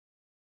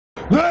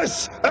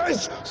This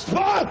is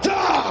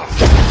Sparta!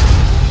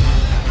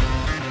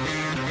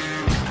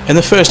 In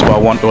the first of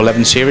our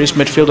 1-11 series,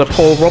 midfielder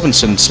Paul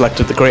Robinson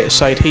selected the greatest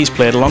side he's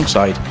played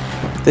alongside.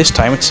 This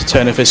time it's the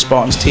turn of his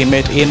Spartans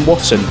teammate Ian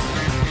Watson,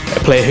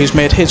 a player who's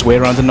made his way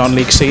around the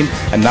non-league scene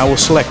and now will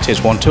select his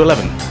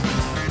 1-11.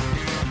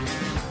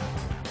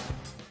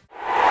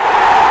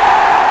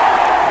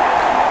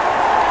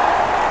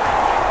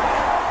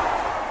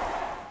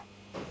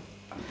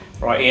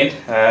 Right,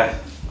 Ian,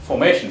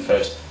 formation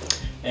first.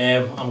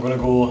 I'm going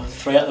to go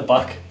 3 at the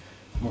back.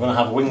 I'm going to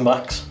have wing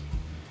backs,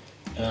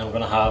 and I'm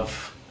going to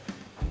have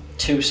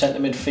 2 centre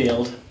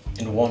midfield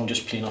and 1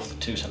 just playing off the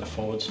 2 centre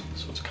forwards.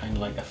 So it's kind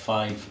of like a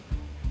 5-3-2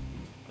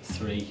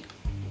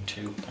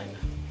 kind of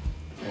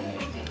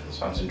formation.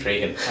 Sounds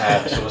intriguing.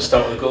 So we'll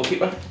start with the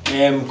goalkeeper.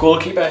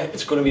 Goalkeeper,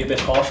 it's going to be a bit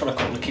harsh on a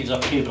couple of keepers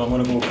I've played, but I'm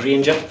going to go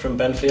Granger from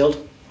Benfield.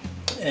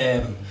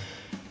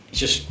 He's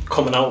just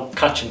coming out,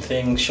 catching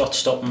things, shot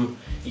stopping.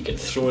 He can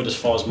throw it as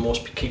far as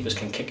most keepers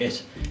can kick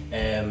it.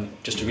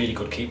 Just a really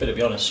good keeper, to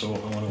be honest, so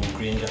I'm going to go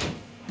Granger.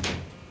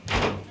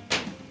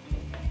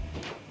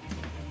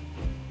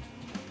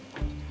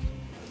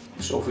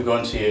 So if we go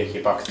into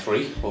your back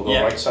 3, we'll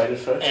go right-sided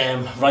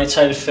first.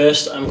 Right-sided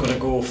first, I'm going to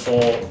go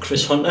for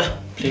Chris Hunter.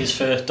 Plays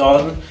for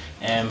Darlington,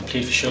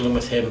 played for Shildon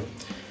with him.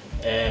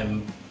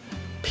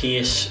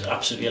 Pace,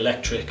 absolutely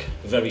electric,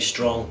 very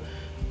strong,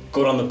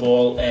 good on the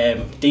ball,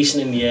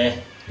 decent in the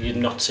air. You'd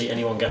not see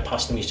anyone get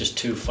past him, he's just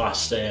too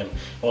fast.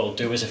 What he'll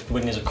do is if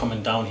wingers are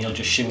coming down, he'll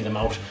just shimmy them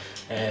out.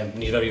 And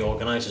he's very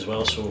organised as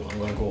well, so I'm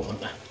going to go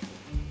Hunter.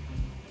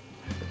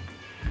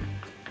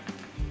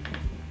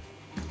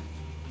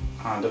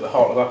 And at the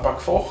heart of that back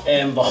 4?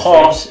 The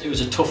heart, it was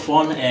a tough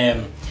one.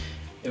 It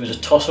was a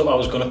toss-up. I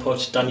was going to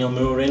put Daniel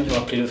Moore in, who I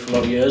played with for a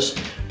lot of years,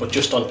 but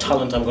just on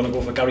talent I'm going to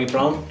go for Gary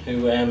Brown,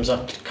 who is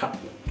at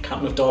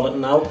captain of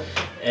Darlington now.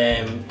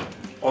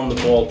 On the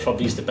ball,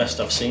 probably is the best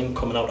I've seen.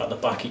 Coming out at the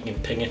back, he can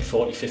ping it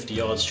 40-50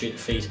 yards straight to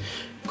feet.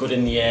 Good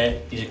in the air,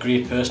 he's a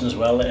great person as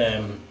well.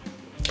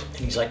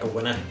 He's like a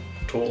winner,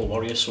 total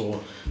warrior,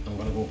 so I'm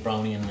going to go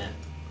Brownie in there.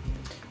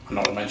 And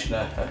not to mention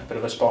a bit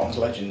of a Spartans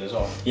legend as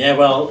well. Yeah,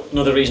 well,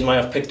 another reason why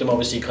I've picked him,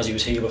 obviously, because he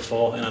was here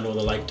before and I know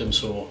they liked him,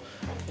 so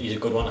he's a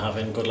good one to have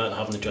in, good lad to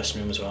have in the dressing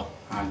room as well.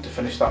 And to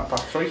finish that back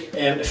 3?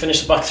 To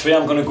finish the back 3,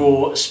 I'm going to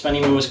go Spenny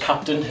Moore's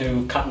captain,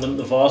 who captained them at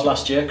the Vars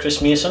last year,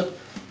 Chris Mason.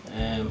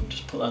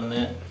 Just put that in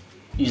there.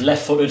 He's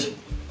left-footed,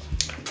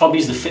 probably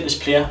is the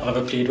fittest player I've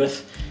ever played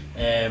with.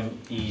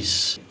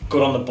 He's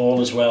good on the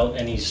ball as well,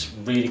 and he's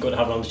really good at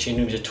having on the change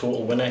room. He's a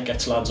total winner,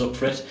 gets lads up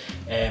for it.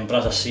 But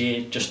as I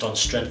say, just on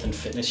strength and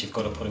fitness, you've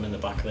got to put him in the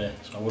back there.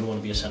 So I wouldn't want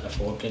to be a centre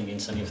forward playing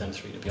against any of them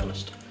 3, to be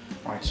honest.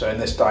 Right, so in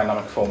this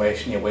dynamic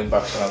formation, your wing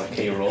backs will have a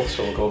key role.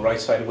 So we'll go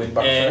right-sided wing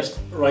back first.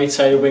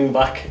 Right-sided wing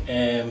back,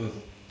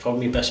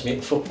 probably best mate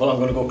in football. I'm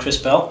going to go Chris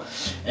Bell.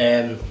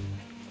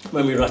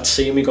 When we were at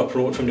sea, we got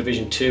promoted from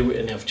Division 2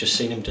 and I've just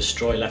seen him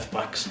destroy left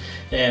backs.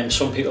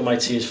 Some people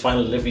might say his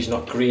final delivery's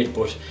not great,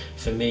 but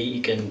for me he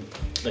can,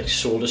 like,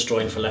 soul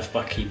destroying for left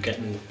back, keep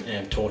getting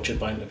tortured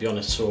by him, to be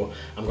honest. So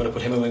I'm going to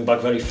put him in wing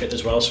back, very fit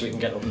as well, so he can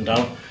get up and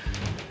down.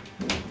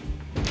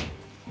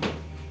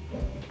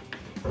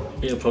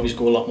 He'll probably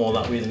go a lot more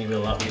that way than he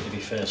will that way, to be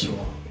fair, so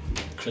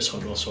Chris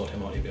Hunter will sort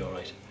him out, he'll be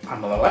alright.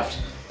 And on the left?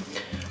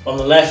 On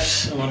the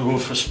left, I'm going to go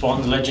for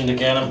Spartans legend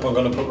again. I'm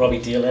going to put Robbie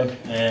Dale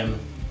in.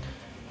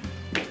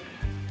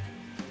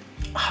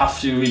 I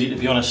have to really, to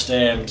be honest,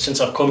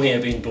 since I've come here,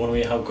 I've been blown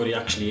away how good he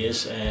actually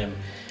is.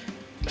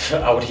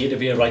 I would hate to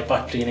be a right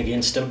back playing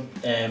against him.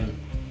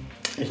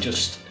 It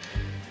just,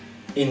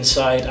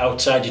 inside,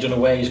 outside, you don't know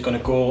where he's going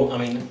to go. I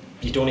mean,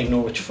 you don't even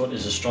know which foot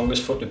is the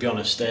strongest foot, to be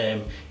honest.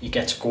 He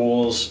gets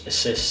goals,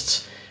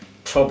 assists,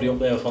 probably up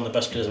there with one of the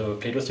best players I've ever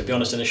played with, to be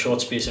honest. In a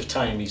short space of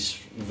time, he's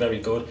very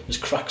good. His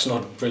crack's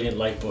not brilliant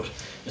like, but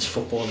his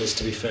football is,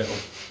 to be fair.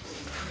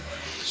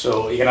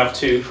 So you're going to have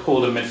 2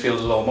 holding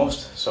midfielders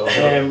almost. So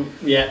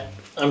yeah,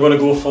 I'm going to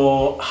go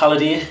for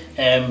Halliday,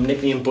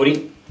 nickname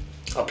Buddy.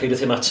 I played with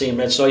him at St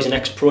Red, so he's an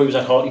ex-pro, he was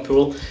at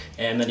Hartlepool,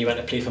 and then he went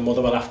to play for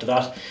Motherwell after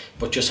that,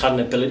 but just had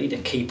an ability to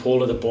keep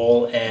hold of the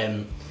ball.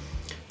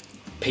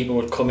 People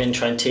would come in,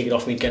 try and take it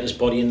off me, get his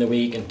body in the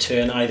way, he can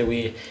turn either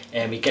way.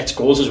 He gets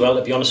goals as well,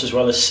 to be honest, as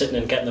well as sitting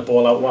and getting the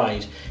ball out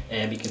wide.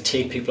 He can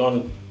take people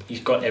on,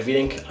 he's got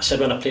everything. I said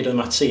when I played with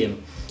him at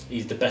Seaham,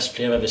 he's the best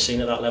player I've ever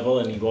seen at that level,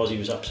 and he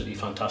was absolutely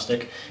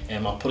fantastic.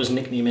 I'll put his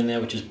nickname in there,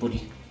 which is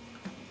Buddy.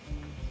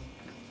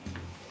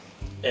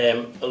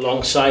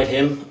 Alongside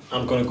him,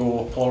 I'm going to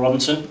go Paul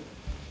Robinson.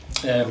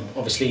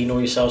 Obviously, you know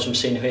yourselves from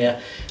seeing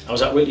here. I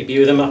was at Whitley B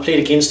with him. I played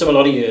against him a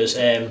lot of years.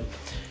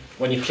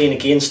 When you're playing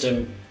against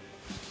him,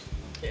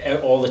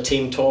 all the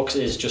team talks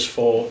is just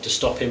to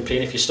stop him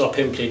playing. If you stop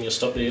him playing, you'll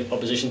stop the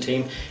opposition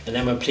team. And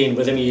then when playing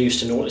with him, you used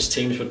to notice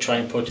teams would try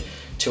and put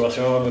 2 or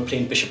 3 on. When we were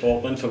playing Bishop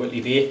Auckland for Whitley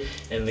Bay,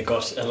 and they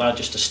got a lad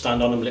just to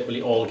stand on him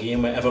literally all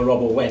game. Wherever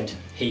Robbo went,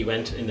 he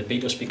went, and they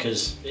beat us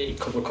because we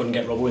couldn't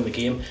get Robbo in the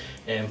game.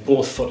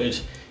 Both footed.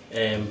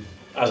 As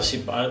I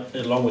said,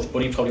 along with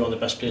Buddy, probably one of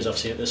the best players I've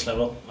seen at this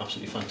level.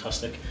 Absolutely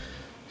fantastic.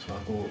 So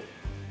I'll go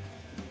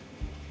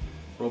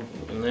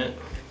rub in there.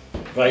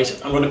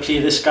 Right, I'm going to play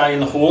this guy in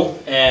the hole.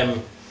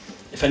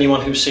 If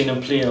anyone who's seen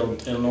him play,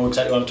 they'll know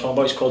exactly what I'm talking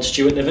about. He's called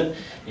Stuart Niven.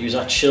 He was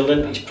at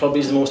Shildon. He's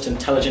probably the most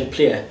intelligent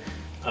player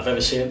I've ever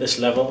seen at this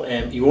level.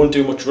 He won't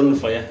do much running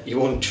for you. He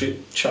won't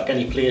chuck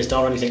any players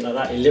down or anything like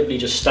that. He'll literally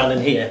just stand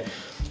in here.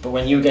 But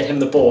when you get him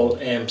the ball,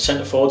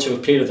 centre forwards who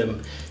have played with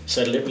him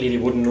said literally they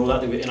wouldn't know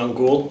that they were in on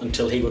goal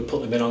until he would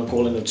put them in on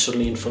goal and then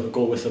suddenly in front of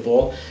goal with the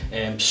ball.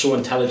 So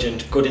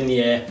intelligent, good in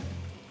the air,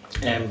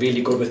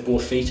 really good with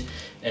both feet.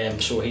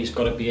 So he's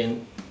got to be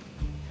in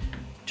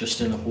just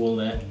in the hole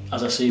there.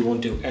 As I say, he won't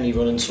do any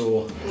running,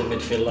 so the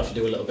midfield will have to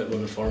do a little bit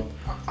running for him.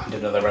 And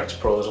another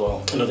ex-pro as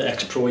well. Another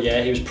ex-pro,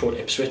 yeah. He was pro at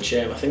Ipswich.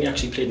 I think he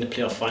actually played in the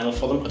playoff final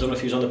for them. I don't know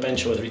if he was on the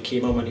bench or whether he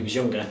came on when he was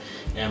younger.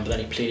 But then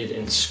he played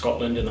in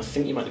Scotland, and I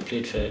think he might have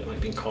played for, it might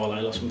have been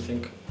Carlisle or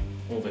something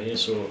over here.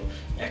 So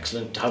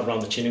excellent to have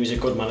around the chin. He's a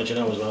good manager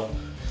now as well.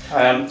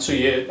 So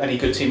any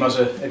good team has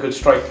a good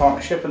strike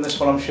partnership, and this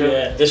one I'm sure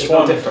yeah, this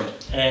one different.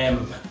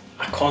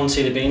 I can't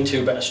see there being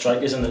two better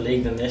strikers in the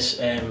league than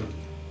this.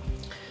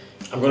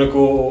 I'm going to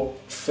go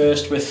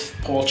first with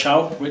Paul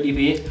Chow, Whitley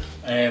Bay.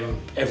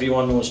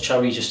 Everyone knows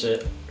Chow, he's just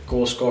a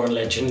goal scoring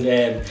legend.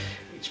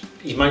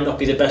 He might not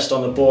be the best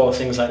on the ball or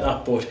things like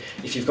that, but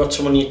if you've got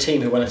someone in your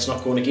team who, when it's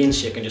not going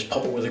against you, can just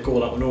pop up with a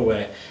goal out of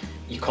nowhere,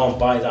 you can't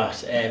buy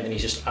that. And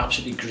he's just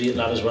absolutely great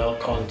lad as well,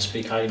 can't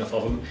speak high enough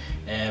of him.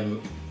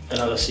 And as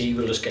I see, he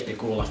will just get you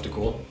goal after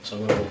goal. So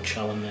I'm going to go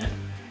Chow in there.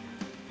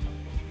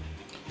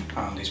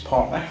 And his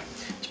partner?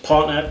 His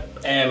partner,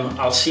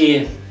 I'll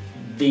say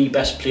the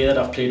best player that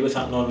I've played with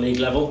at non-league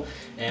level,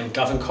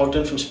 Gavin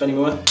Cogden from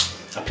Spennymoor.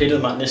 I played with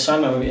him at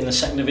Nissan when we were in the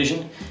second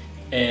division.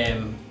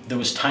 There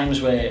was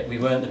times where we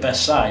weren't the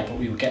best side, but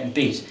we were getting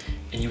beat,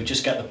 and you would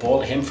just get the ball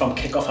to him from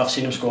kick-off. I've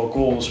seen him score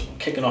goals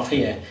kicking off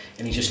here,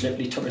 and he just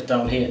literally took it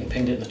down here and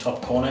pinged it in the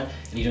top corner,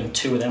 and he done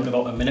two of them in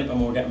about a minute when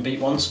we were getting beat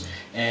once.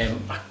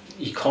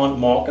 You can't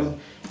mark him.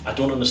 I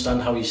don't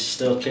understand how he's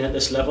still playing at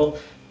this level.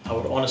 I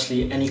would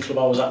honestly, any club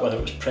I was at, whether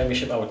it was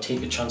Premiership, I would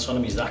take a chance on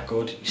him. He's that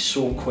good. He's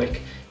so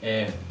quick,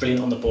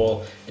 brilliant on the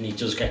ball, and he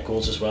does get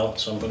goals as well.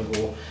 So I'm going to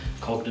go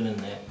Cogden in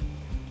there.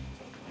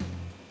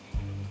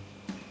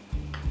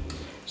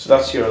 So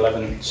that's your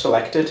 11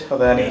 selected. Are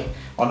there any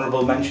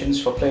honourable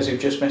mentions for players who've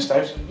just missed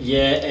out?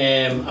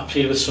 Yeah, I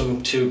played with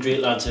a few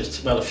great lads at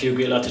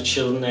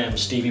Shildon.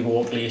 Stevie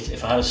Walkley,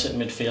 if I had a sitting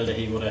midfielder,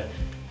 he would have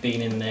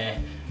been in there.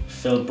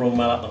 Phil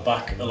Brumwell at the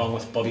back, along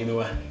with Bobby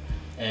Moore.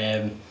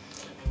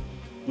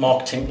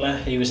 Mark Tinkler,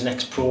 he was an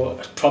ex-pro,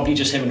 probably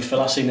just him and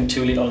Phil. I seen them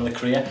too late on in the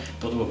career,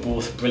 but they were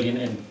both brilliant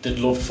and they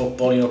loved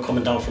football. You know,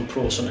 coming down from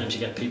pro, sometimes you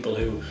get people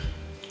who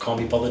can't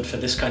be bothered for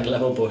this kind of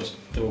level, but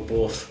they were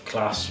both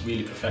class,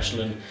 really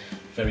professional and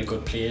very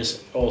good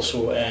players.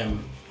 Also,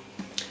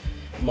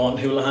 Martin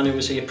Houlihan, who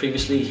was here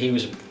previously, he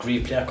was a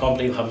great player. I can't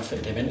believe I haven't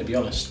fitted him in, to be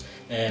honest.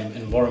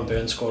 And Warren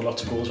Burns scored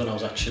lots of goals when I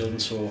was at Shildon,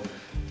 so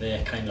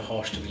they're kind of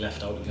harsh to be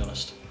left out, to be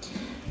honest.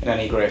 And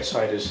any great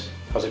side has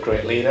a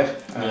great leader.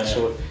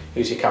 So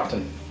who's your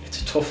captain?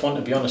 It's a tough one,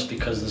 to be honest,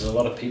 because there's a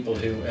lot of people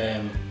who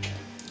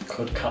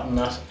could captain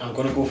that. I'm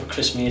going to go for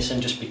Chris Mason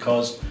just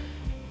because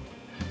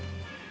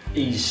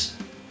he's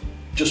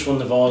just won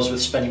the Vase with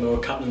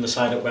Spennymoor, captaining the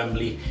side at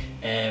Wembley.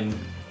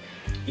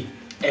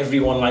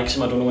 Everyone likes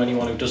him. I don't know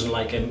anyone who doesn't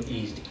like him.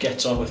 He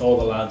gets on with all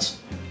the lads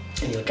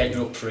and he'll get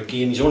you up for a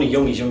game. He's only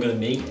young, he's younger than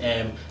me.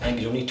 I think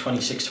he's only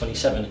 26,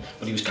 27,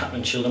 but he was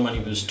captain Shildon when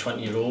he was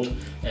 20-year-old,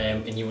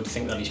 and you would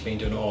think that he's been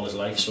doing it all his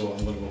life, so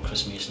I'm going to go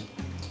Chris Mason.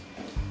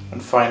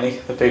 And finally,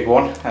 the big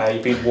one.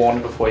 You've been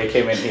warned before you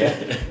came in here.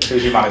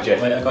 Who's your manager?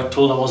 Right, I got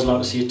told I wasn't allowed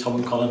to see Tom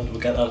and Colin. We'll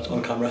get that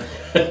on camera.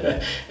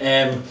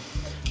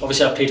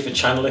 Obviously I played for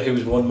Chandler,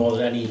 who's won more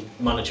than any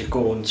manager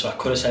going, so I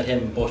could have said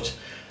him, but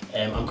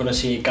I'm going to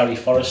say Gary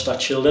Forrest at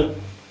Shildon.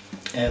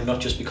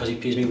 Not just because he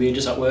pays me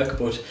wages at work,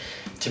 but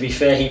to be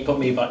fair, he put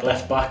me back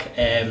left back.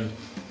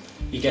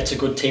 He gets a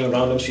good team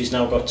around him, so he's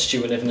now got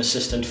Stuart Niven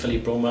assistant, Philly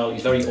Brumwell.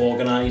 He's very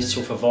organised,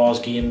 so for Vase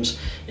games,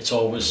 it's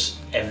always,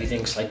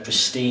 everything's like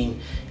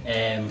pristine.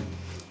 And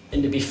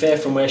to be fair,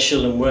 from where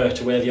Shildon were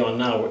to where they are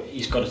now,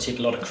 he's got to take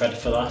a lot of credit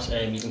for that.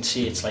 You can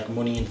see it's like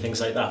money and things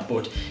like that,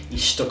 but he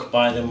stuck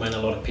by them when a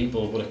lot of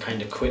people would have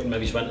kind of quit and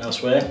maybe went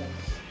elsewhere.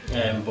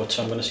 But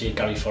so I'm going to say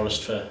Gary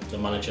Forrest for the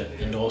manager,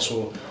 and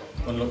also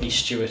unlucky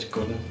Stuart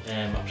Gooden.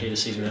 I played a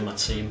season with him at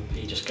Seam.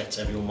 He just gets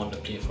everyone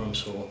wanting to play for him.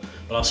 So,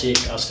 but I'll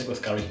stick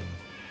with Gary.